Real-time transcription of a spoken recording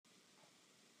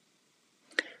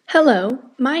Hello,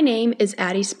 my name is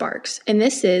Addie Sparks, and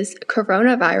this is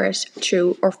Coronavirus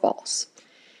True or False.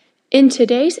 In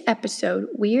today's episode,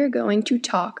 we are going to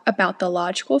talk about the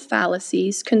logical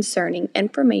fallacies concerning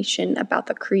information about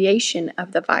the creation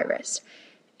of the virus,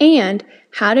 and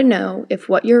how to know if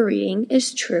what you're reading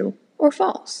is true or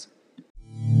false.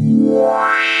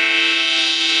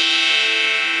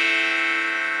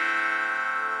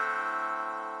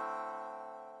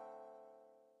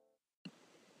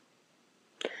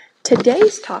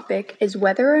 Today's topic is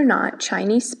whether or not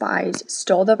Chinese spies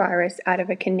stole the virus out of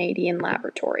a Canadian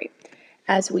laboratory.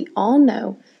 As we all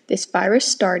know, this virus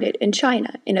started in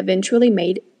China and eventually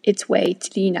made its way to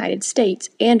the United States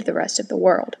and the rest of the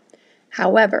world.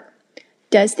 However,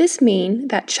 does this mean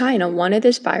that China wanted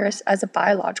this virus as a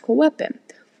biological weapon?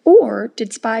 Or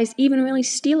did spies even really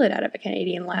steal it out of a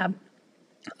Canadian lab?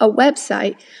 A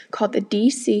website called the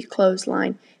DC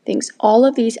Clothesline thinks all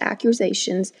of these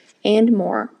accusations and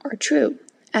more are true.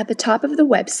 At the top of the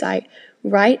website,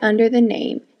 right under the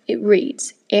name, it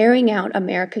reads, "Airing out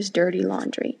America's dirty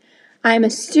laundry." I am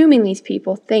assuming these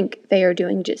people think they are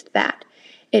doing just that.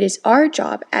 It is our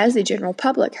job as the general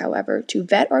public, however, to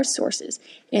vet our sources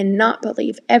and not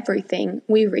believe everything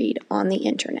we read on the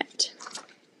internet.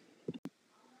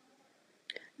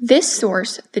 This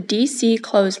source, the DC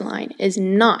Clothesline, is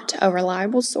not a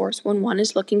reliable source when one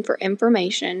is looking for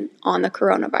information on the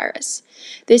coronavirus.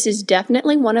 This is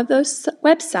definitely one of those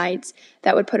websites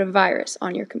that would put a virus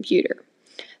on your computer.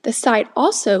 The site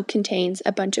also contains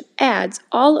a bunch of ads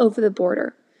all over the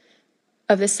border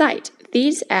of the site.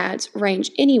 These ads range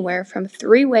anywhere from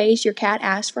 3 ways your cat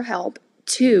asks for help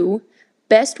to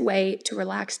best way to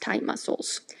relax tight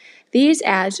muscles. These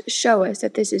ads show us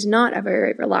that this is not a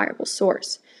very reliable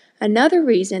source. Another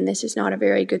reason this is not a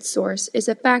very good source is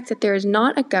the fact that there is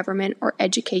not a government or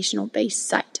educational-based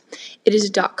site. It is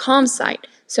a .com site,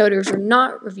 so it is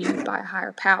not reviewed by a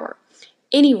higher power.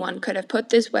 Anyone could have put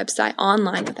this website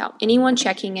online without anyone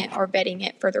checking it or vetting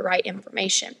it for the right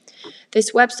information.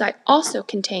 This website also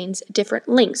contains different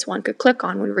links one could click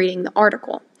on when reading the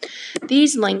article.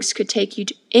 These links could take you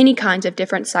to any kinds of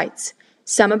different sites,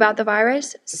 some about the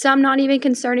virus, some not even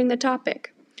concerning the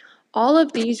topic. All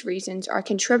of these reasons are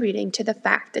contributing to the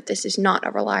fact that this is not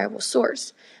a reliable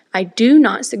source. I do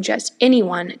not suggest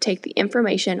anyone take the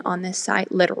information on this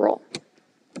site literal.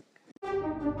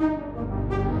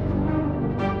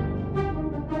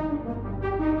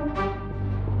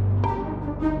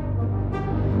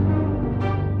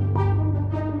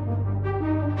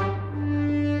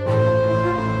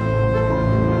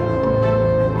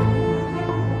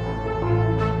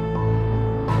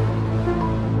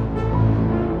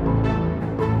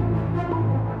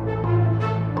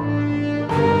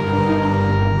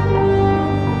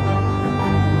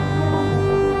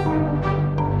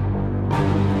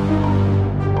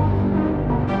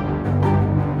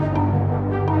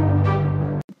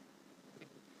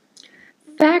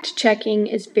 Fact-checking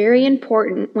is very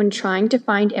important when trying to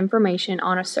find information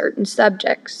on a certain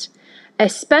subject,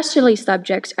 especially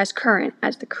subjects as current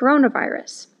as the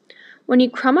coronavirus. When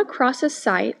you come across a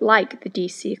site like the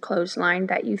DC Clothesline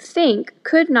that you think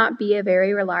could not be a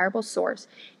very reliable source,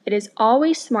 it is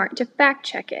always smart to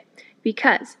fact-check it,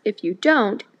 because if you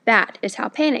don't, that is how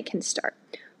panic can start.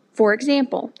 For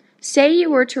example, say you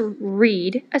were to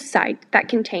read a site that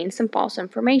contains some false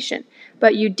information,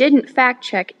 but you didn't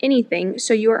fact-check anything,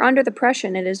 so you are under the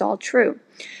impression it is all true.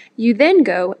 You then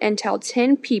go and tell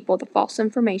 10 people the false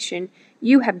information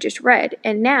you have just read,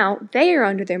 and now they are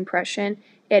under the impression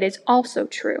it is also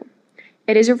true.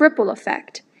 It is a ripple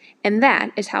effect, and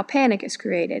that is how panic is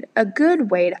created. A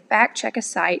good way to fact-check a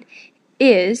site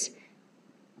is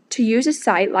to use a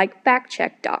site like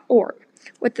factcheck.org.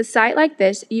 With a site like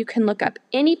this, you can look up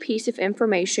any piece of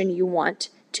information you want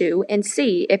to and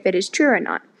see if it is true or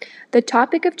not. The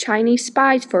topic of Chinese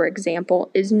spies, for example,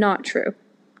 is not true.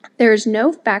 There is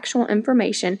no factual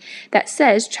information that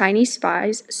says Chinese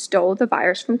spies stole the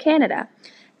virus from Canada.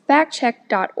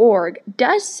 Factcheck.org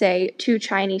does say 2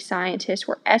 Chinese scientists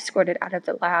were escorted out of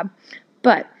the lab,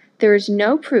 but there is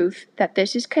no proof that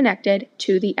this is connected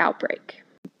to the outbreak.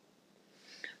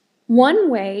 One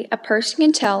way a person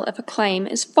can tell if a claim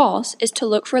is false is to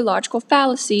look for logical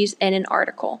fallacies in an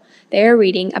article they are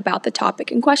reading about the topic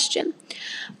in question.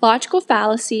 Logical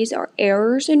fallacies are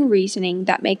errors in reasoning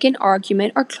that make an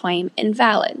argument or claim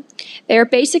invalid. They are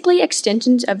basically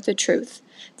extensions of the truth.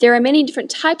 There are many different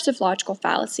types of logical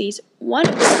fallacies, one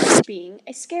of them being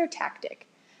a scare tactic.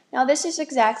 Now, this is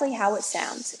exactly how it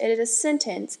sounds. It is a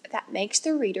sentence that makes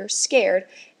the reader scared,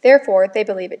 therefore they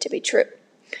believe it to be true.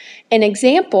 An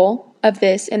example of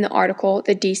this in the article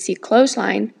the DC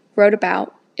Clothesline wrote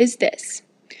about is this.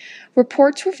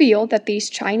 Reports reveal that these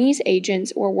Chinese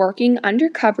agents were working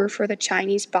undercover for the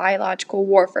Chinese biological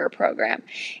warfare program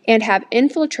and have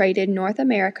infiltrated North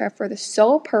America for the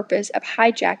sole purpose of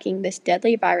hijacking this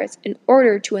deadly virus in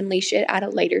order to unleash it at a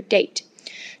later date.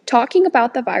 Talking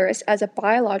about the virus as a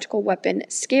biological weapon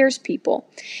scares people.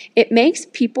 It makes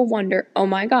people wonder, oh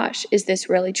my gosh, is this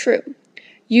really true?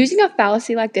 Using a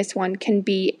fallacy like this one can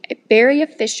be very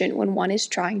efficient when one is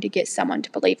trying to get someone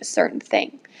to believe a certain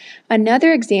thing.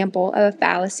 Another example of a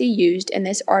fallacy used in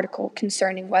this article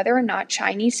concerning whether or not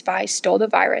Chinese spies stole the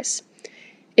virus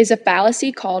is a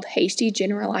fallacy called hasty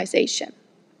generalization.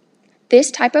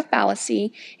 This type of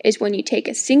fallacy is when you take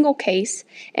a single case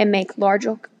and make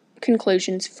larger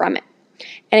conclusions from it.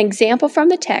 An example from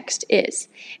the text is,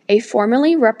 a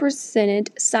formerly represented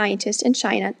scientist in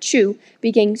China, Chu,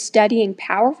 began studying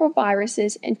powerful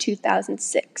viruses in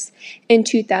 2006. In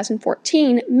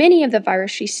 2014, many of the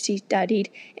viruses she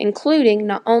studied, including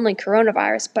not only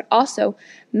coronavirus, but also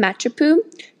Machapu,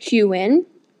 Huan,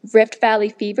 Rift Valley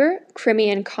fever,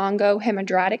 Crimean Congo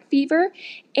hemorrhagic fever,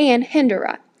 and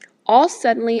Hendra, all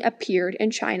suddenly appeared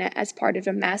in China as part of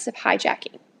a massive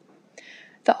hijacking.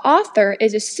 The author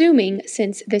is assuming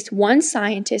since this one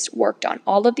scientist worked on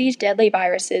all of these deadly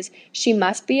viruses, she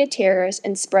must be a terrorist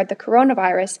and spread the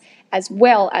coronavirus as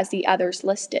well as the others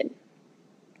listed.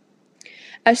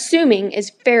 Assuming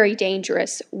is very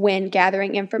dangerous when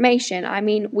gathering information. I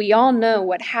mean, we all know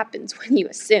what happens when you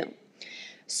assume.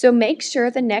 So make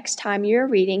sure the next time you're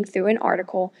reading through an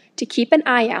article to keep an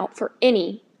eye out for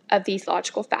any of these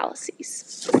logical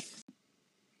fallacies.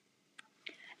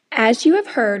 As you have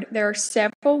heard, there are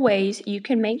several ways you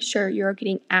can make sure you're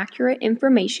getting accurate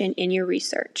information in your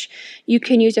research. You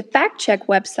can use a fact check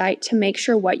website to make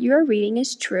sure what you are reading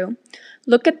is true.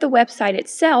 Look at the website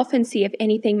itself and see if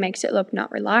anything makes it look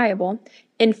not reliable.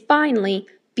 And finally,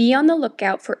 be on the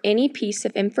lookout for any piece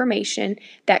of information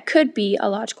that could be a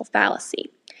logical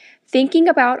fallacy. Thinking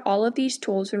about all of these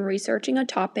tools when researching a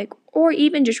topic or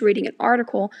even just reading an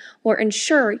article will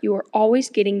ensure you are always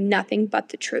getting nothing but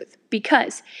the truth.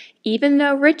 Because even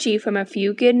though Richie from A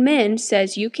Few Good Men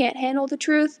says you can't handle the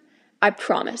truth, I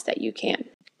promise that you can.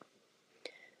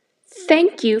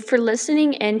 Thank you for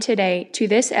listening in today to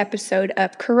this episode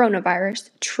of Coronavirus,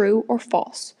 True or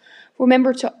False.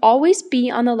 Remember to always be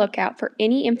on the lookout for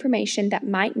any information that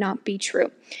might not be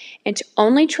true, and to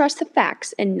only trust the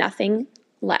facts and nothing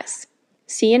less.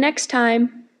 See you next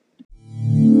time.